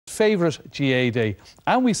favourite GA day.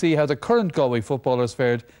 And we see how the current Galway footballers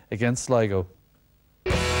fared against Sligo.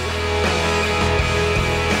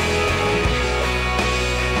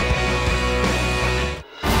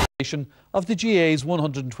 Of the GA's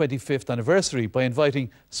 125th anniversary by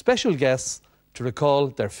inviting special guests to recall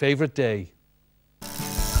their favourite day.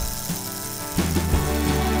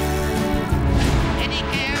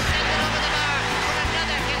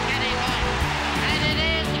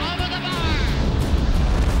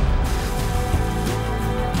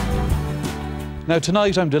 Now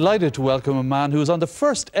tonight I'm delighted to welcome a man who was on the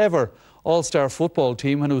first ever All-Star football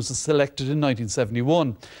team when he was selected in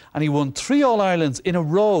 1971, and he won 3 All-Irelands in a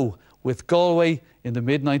row with Galway in the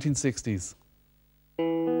mid-1960s.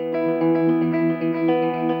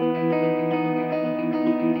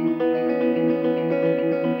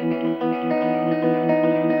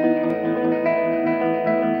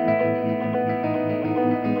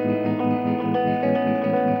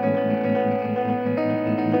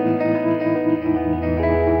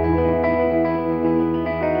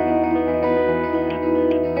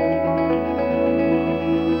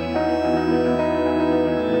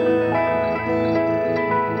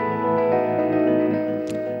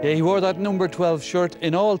 Yeah, he wore that number 12 shirt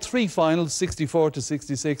in all 3 finals, 64 to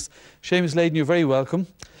 66. Seamus Leydon, you're very welcome.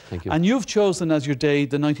 Thank you. And you've chosen as your day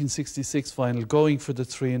the 1966 final, going for the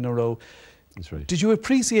 3 in a row. That's right. Did you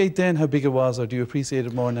appreciate then how big it was, or do you appreciate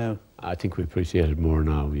it more now? I think we appreciate it more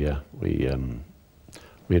now, yeah. We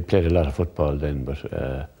had played a lot of football then, but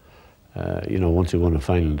you know, once you won a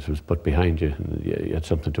final, it was put behind you, and you had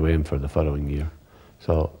something to aim for the following year.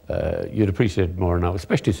 So you'd appreciate it more now,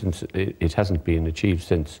 especially since it hasn't been achieved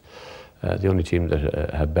since. The only team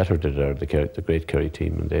that have bettered it are the great Kerry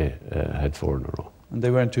team, and they had 4 in a row. And they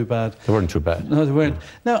weren't too bad. They weren't too bad. No, they weren't.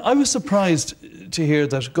 No. Now, I was surprised to hear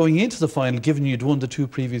that going into the final, given you'd won the 2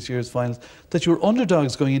 previous years' finals, that you were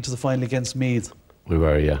underdogs going into the final against Meath. We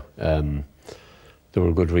were, yeah. There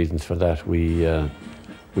were good reasons for that. We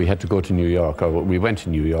had to go to New York, or we went to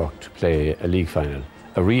New York to play a league final.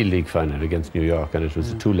 A real league final against New York, and it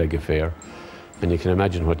was a 2-leg affair. And you can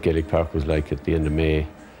imagine what Gaelic Park was like at the end of May.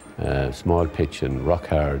 Small pitch and rock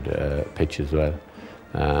hard pitch as well.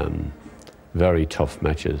 Very tough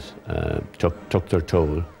matches. Took their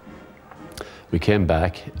toll. We came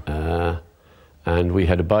back and we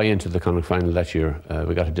had a buy into the Connacht final that year.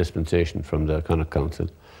 We got a dispensation from the Connacht Council.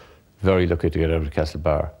 Very lucky to get out of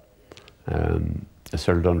Castlebar. A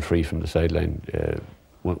Sir Dunphy from the sideline.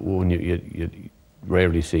 When you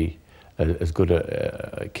rarely see as good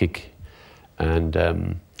a kick,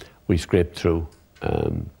 and we scraped through.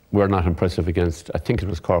 We're not impressive against, I think it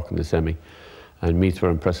was Cork in the semi, and Meath were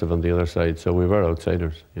impressive on the other side, so we were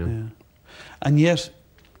outsiders. Yeah. And yet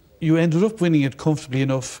you ended up winning it comfortably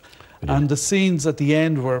enough, and the scenes at the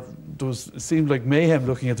end were, it seemed like mayhem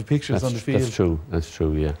looking at the pictures on the field. That's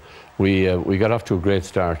true, yeah. We got off to a great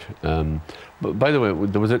start. But by the way,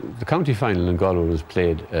 there was the county final in Galway was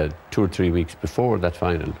played 2 or 3 weeks before that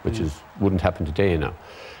final, which wouldn't happen today now.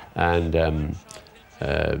 And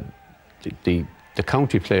the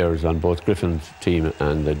county players on both Griffin's team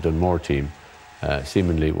and the Dunmore team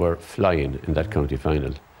seemingly were flying in that county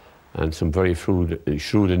final. And some very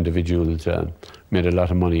shrewd individuals made a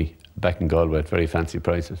lot of money back in Galway at very fancy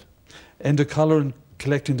prices. Enda Collar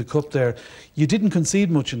collecting the cup there. You didn't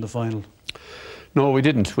concede much in the final. No, we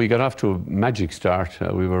didn't. We got off to a magic start.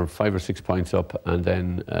 We were 5 or 6 points up, and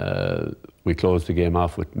then we closed the game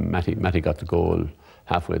off with Matty. Matty got the goal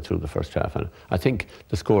halfway through the first half, and I think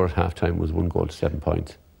the score at half-time was 1 goal to 7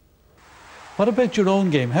 points. What about your own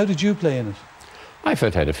game? How did you play in it? I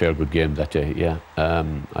felt I had a fair good game that day, yeah.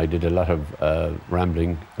 I did a lot of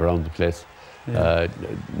rambling around the place,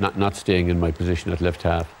 not staying in my position at left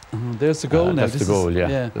half. There's the goal now. That's the goal,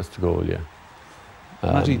 yeah. That's the goal, yeah.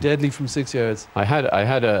 Matty deadly from 6 yards. I had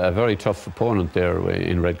a very tough opponent there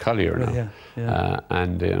in Red Collier now,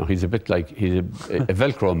 and you know, he's a bit like he's a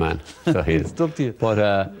Velcro man. So he's stuck to you.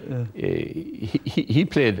 But he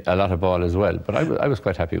played a lot of ball as well. But I was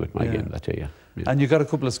quite happy with my game that day. Yeah. And you got a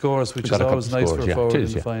couple of scores, which is always nice for a forward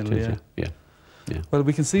in the final. Yeah. Well,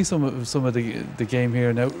 we can see some of the game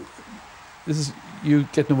here now. This is you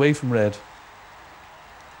getting away from red.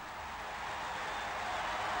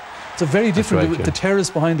 It's a very different, the terrace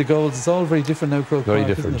behind the goals, it's all very different now, Croke Park, very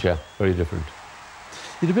different, yeah, very different.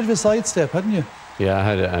 You had a bit of a sidestep, hadn't you? Yeah, I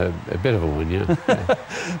had a bit of a one, yeah.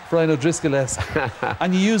 Brian O'Driscoll-esque.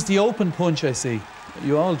 And you used the open punch, I see.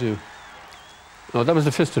 You all do. No, that was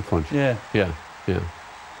the fisted punch. Yeah. Yeah, yeah.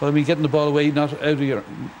 Well, I mean, getting the ball away, not out of your...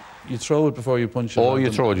 You throw it before you punch it. Oh,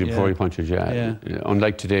 you throw it before you punch it, yeah.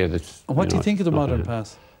 Unlike today, that's... And what do you think of the modern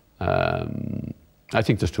pass? I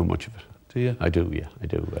think there's too much of it. Do you? I do, yeah, I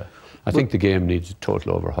do. I think the game needs a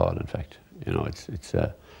total overhaul. In fact, you know,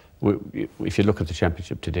 if you look at the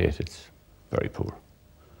championship to date, it's very poor.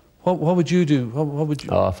 What would you do? What would you?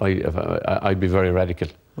 Oh, I'd be very radical.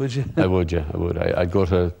 Would you? I would, yeah, I would. I'd go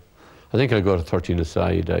to, I think I'd go to 13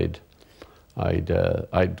 aside.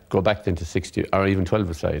 I'd go back then to 60 or even 12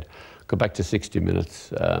 aside. Go back to 60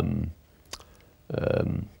 minutes.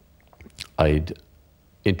 I'd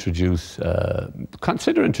introduce,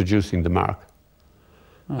 consider introducing the mark,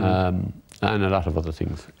 and a lot of other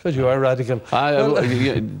things. Because you are radical.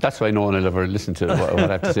 Yeah, that's why no one will ever listen to what I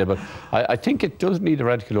have to say. But I think it does need a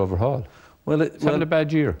radical overhaul. Well, it's having a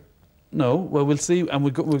bad year. No, well, we'll see, and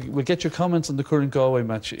we'll get your comments on the current Galway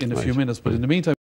match in a few minutes. But in the meantime.